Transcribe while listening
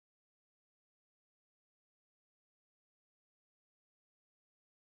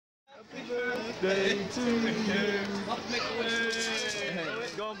Happy birthday to you.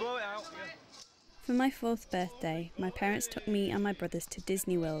 Go and blow it out. For my 4th birthday, my parents took me and my brothers to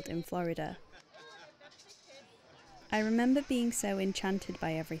Disney World in Florida. I remember being so enchanted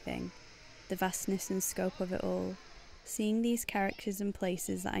by everything, the vastness and scope of it all, seeing these characters and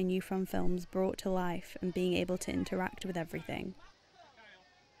places that I knew from films brought to life and being able to interact with everything.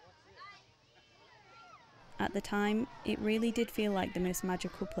 At the time, it really did feel like the most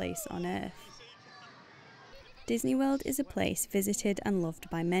magical place on earth. Disney World is a place visited and loved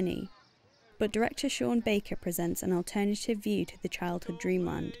by many, but director Sean Baker presents an alternative view to the childhood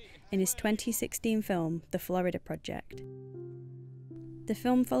dreamland in his 2016 film, The Florida Project. The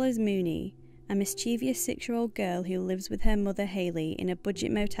film follows Mooney, a mischievous 6-year-old girl who lives with her mother Haley in a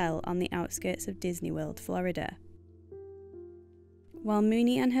budget motel on the outskirts of Disney World, Florida. While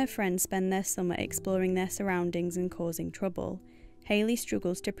Mooney and her friends spend their summer exploring their surroundings and causing trouble, Haley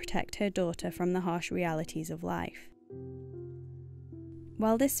struggles to protect her daughter from the harsh realities of life.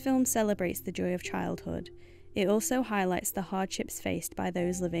 While this film celebrates the joy of childhood, it also highlights the hardships faced by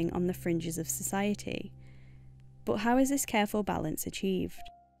those living on the fringes of society. But how is this careful balance achieved?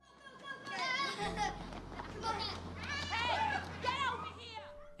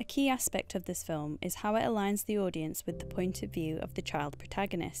 A key aspect of this film is how it aligns the audience with the point of view of the child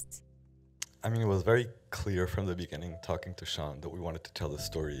protagonists. I mean, it was very clear from the beginning, talking to Sean, that we wanted to tell the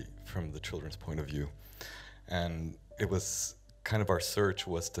story from the children's point of view. And it was kind of our search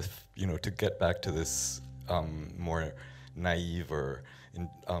was to, to get back to this more naive or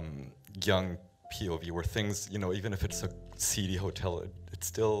young POV where things, even if it's a seedy hotel, it's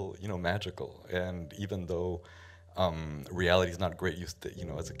still, magical. And even though reality is not great,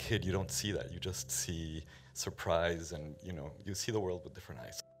 as a kid, you don't see that. You just see surprise and, you see the world with different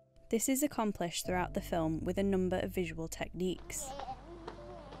eyes. This is accomplished throughout the film with a number of visual techniques.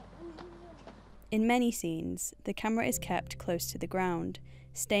 In many scenes, the camera is kept close to the ground,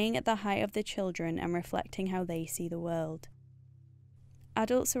 staying at the height of the children and reflecting how they see the world.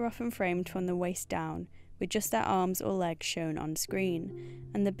 Adults are often framed from the waist down, with just their arms or legs shown on screen,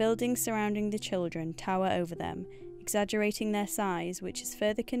 and the buildings surrounding the children tower over them, exaggerating their size, which is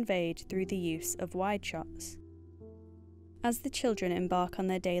further conveyed through the use of wide shots. As the children embark on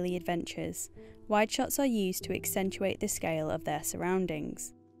their daily adventures, wide shots are used to accentuate the scale of their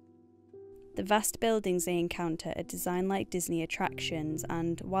surroundings. The vast buildings they encounter are designed like Disney attractions,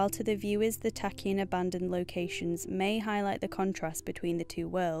 and while to the viewers the tacky and abandoned locations may highlight the contrast between the two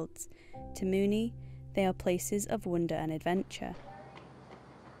worlds, to Mooney, they are places of wonder and adventure.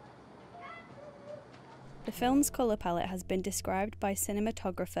 The film's colour palette has been described by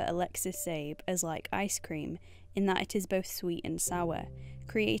cinematographer Alexis Zabe as like ice cream, in that it is both sweet and sour,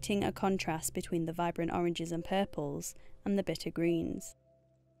 creating a contrast between the vibrant oranges and purples and the bitter greens.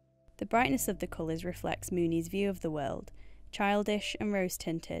 The brightness of the colours reflects Mooney's view of the world, childish and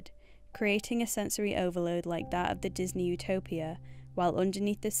rose-tinted, creating a sensory overload like that of the Disney Utopia, while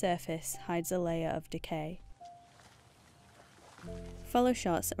underneath the surface hides a layer of decay. Follow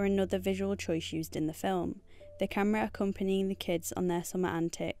shots are another visual choice used in the film, the camera accompanying the kids on their summer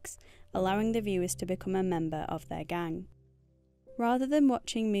antics, allowing the viewers to become a member of their gang. Rather than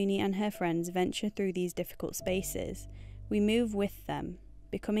watching Mooney and her friends venture through these difficult spaces, we move with them,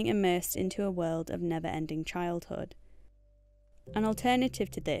 becoming immersed into a world of never-ending childhood. An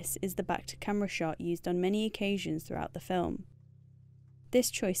alternative to this is the back-to-camera shot used on many occasions throughout the film. This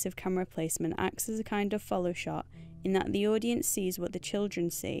choice of camera placement acts as a kind of follow shot in that the audience sees what the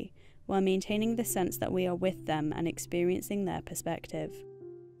children see, while maintaining the sense that we are with them and experiencing their perspective.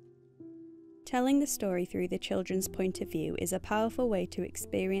 Telling the story through the children's point of view is a powerful way to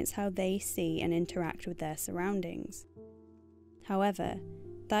experience how they see and interact with their surroundings. However,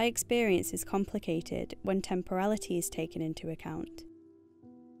 that experience is complicated when temporality is taken into account.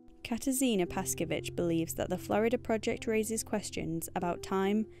 Katarzyna Paskevich believes that the Florida Project raises questions about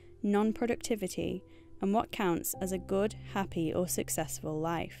time, non-productivity, and what counts as a good, happy, or successful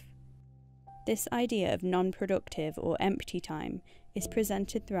life. This idea of non-productive or empty time is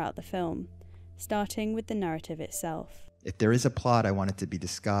presented throughout the film, starting with the narrative itself. If there is a plot, I want it to be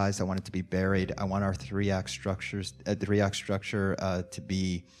disguised, I want it to be buried, I want our three-act structure to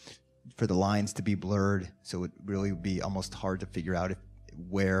be, for the lines to be blurred, so it really would be almost hard to figure out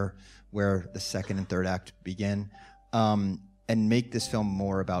where the second and third act begin, and make this film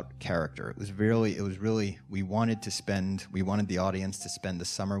more about character. It was really, we wanted the audience to spend the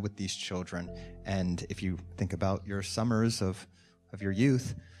summer with these children, and if you think about your summers of your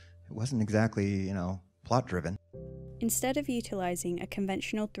youth, it wasn't exactly, plot-driven. Instead of utilising a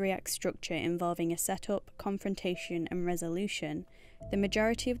conventional three-act structure involving a setup, confrontation and resolution, the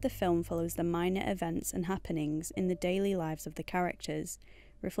majority of the film follows the minor events and happenings in the daily lives of the characters,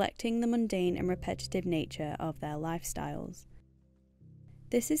 reflecting the mundane and repetitive nature of their lifestyles.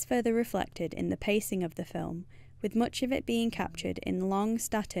 This is further reflected in the pacing of the film, with much of it being captured in long,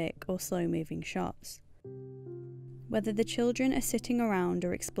 static or slow-moving shots. Whether the children are sitting around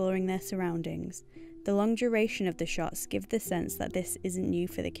or exploring their surroundings, the long duration of the shots give the sense that this isn't new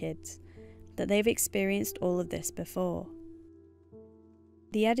for the kids, that they've experienced all of this before.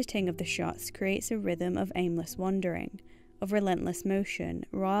 The editing of the shots creates a rhythm of aimless wandering, of relentless motion,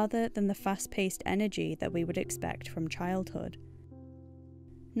 rather than the fast-paced energy that we would expect from childhood.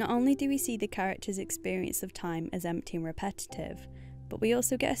 Not only do we see the characters' experience of time as empty and repetitive, but we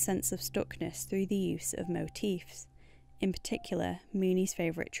also get a sense of stuckness through the use of motifs, in particular Mooney's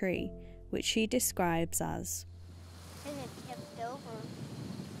favourite tree, which she describes as and it tipped over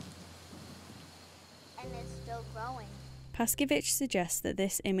and it's still growing. Paskevich suggests that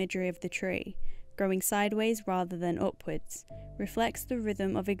this imagery of the tree, growing sideways rather than upwards, reflects the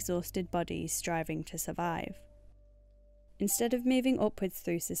rhythm of exhausted bodies striving to survive. Instead of moving upwards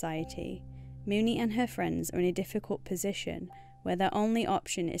through society, Mooney and her friends are in a difficult position where their only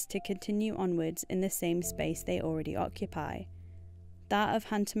option is to continue onwards in the same space they already occupy, that of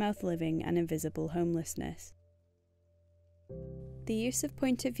hand-to-mouth living and invisible homelessness. The use of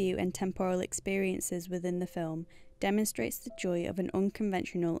point of view and temporal experiences within the film demonstrates the joy of an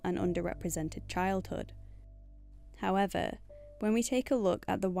unconventional and underrepresented childhood. However, when we take a look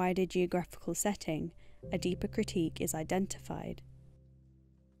at the wider geographical setting, a deeper critique is identified.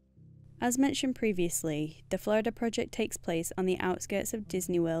 As mentioned previously, the Florida project takes place on the outskirts of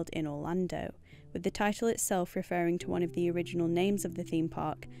Disney World in Orlando, with the title itself referring to one of the original names of the theme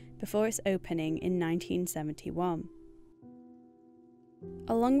park before its opening in 1971.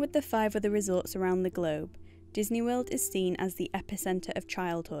 Along with the 5 other resorts around the globe, Disney World is seen as the epicenter of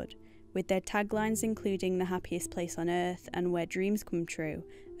childhood, with their taglines including the happiest place on earth and where dreams come true,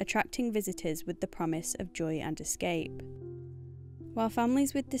 attracting visitors with the promise of joy and escape. While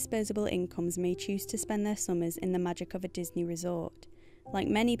families with disposable incomes may choose to spend their summers in the magic of a Disney resort, like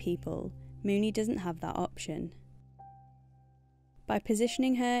many people, Mooney doesn't have that option. By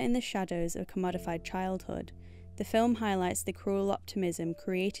positioning her in the shadows of commodified childhood, the film highlights the cruel optimism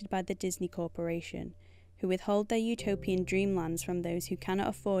created by the Disney Corporation, who withhold their utopian dreamlands from those who cannot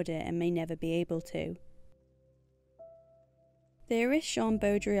afford it and may never be able to. Theorist Jean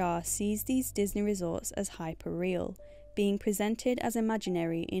Baudrillard sees these Disney resorts as hyper-real, being presented as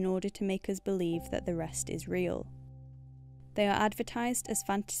imaginary in order to make us believe that the rest is real. They are advertised as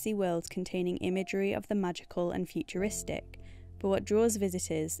fantasy worlds containing imagery of the magical and futuristic, but what draws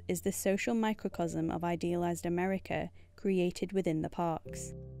visitors is the social microcosm of idealized America created within the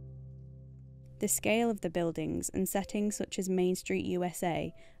parks. The scale of the buildings and settings such as Main Street,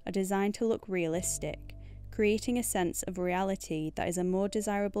 USA, are designed to look realistic, creating a sense of reality that is a more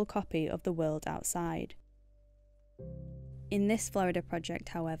desirable copy of the world outside. In this Florida project,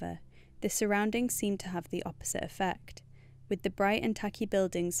 however, the surroundings seem to have the opposite effect, with the bright and tacky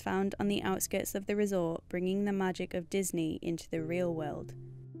buildings found on the outskirts of the resort bringing the magic of Disney into the real world.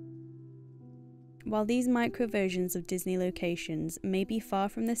 While these micro-versions of Disney locations may be far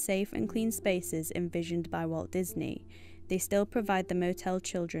from the safe and clean spaces envisioned by Walt Disney, they still provide the motel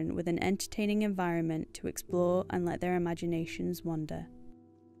children with an entertaining environment to explore and let their imaginations wander.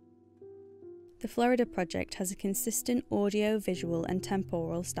 The Florida project has a consistent audio, visual and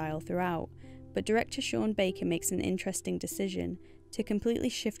temporal style throughout, but director Sean Baker makes an interesting decision to completely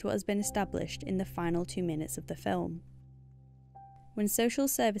shift what has been established in the final 2 minutes of the film. When social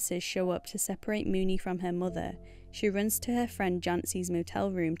services show up to separate Mooney from her mother, she runs to her friend Jancy's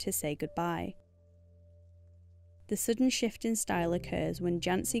motel room to say goodbye. The sudden shift in style occurs when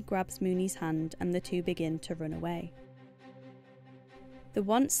Jancy grabs Mooney's hand and the two begin to run away. The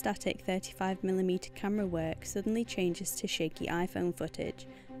once static 35mm camera work suddenly changes to shaky iPhone footage,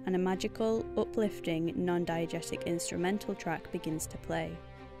 and a magical, uplifting, non-diegetic instrumental track begins to play,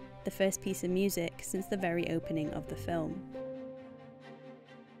 the first piece of music since the very opening of the film.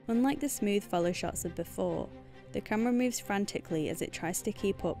 Unlike the smooth follow shots of before, the camera moves frantically as it tries to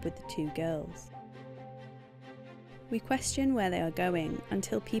keep up with the two girls. We question where they are going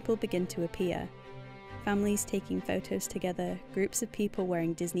until people begin to appear. Families taking photos together, groups of people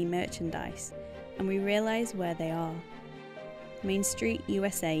wearing Disney merchandise, and we realise where they are. Main Street,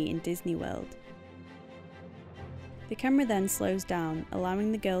 USA in Disney World. The camera then slows down,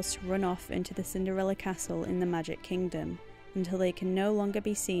 allowing the girls to run off into the Cinderella Castle in the Magic Kingdom, until they can no longer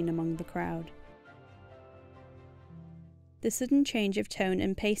be seen among the crowd. The sudden change of tone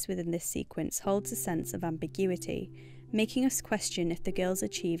and pace within this sequence holds a sense of ambiguity, making us question if the girls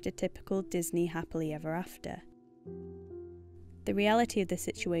achieved a typical Disney happily ever after. The reality of the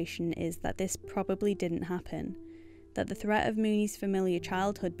situation is that this probably didn't happen, that the threat of Mooney's familiar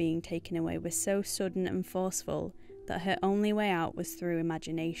childhood being taken away was so sudden and forceful that her only way out was through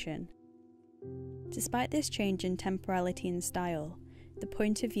imagination. Despite this change in temporality and style, the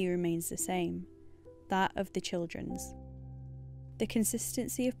point of view remains the same, that of the children's. The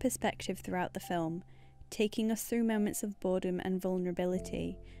consistency of perspective throughout the film, taking us through moments of boredom and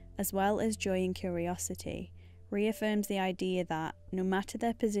vulnerability, as well as joy and curiosity, reaffirms the idea that, no matter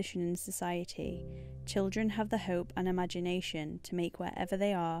their position in society, children have the hope and imagination to make wherever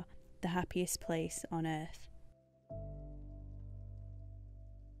they are the happiest place on earth.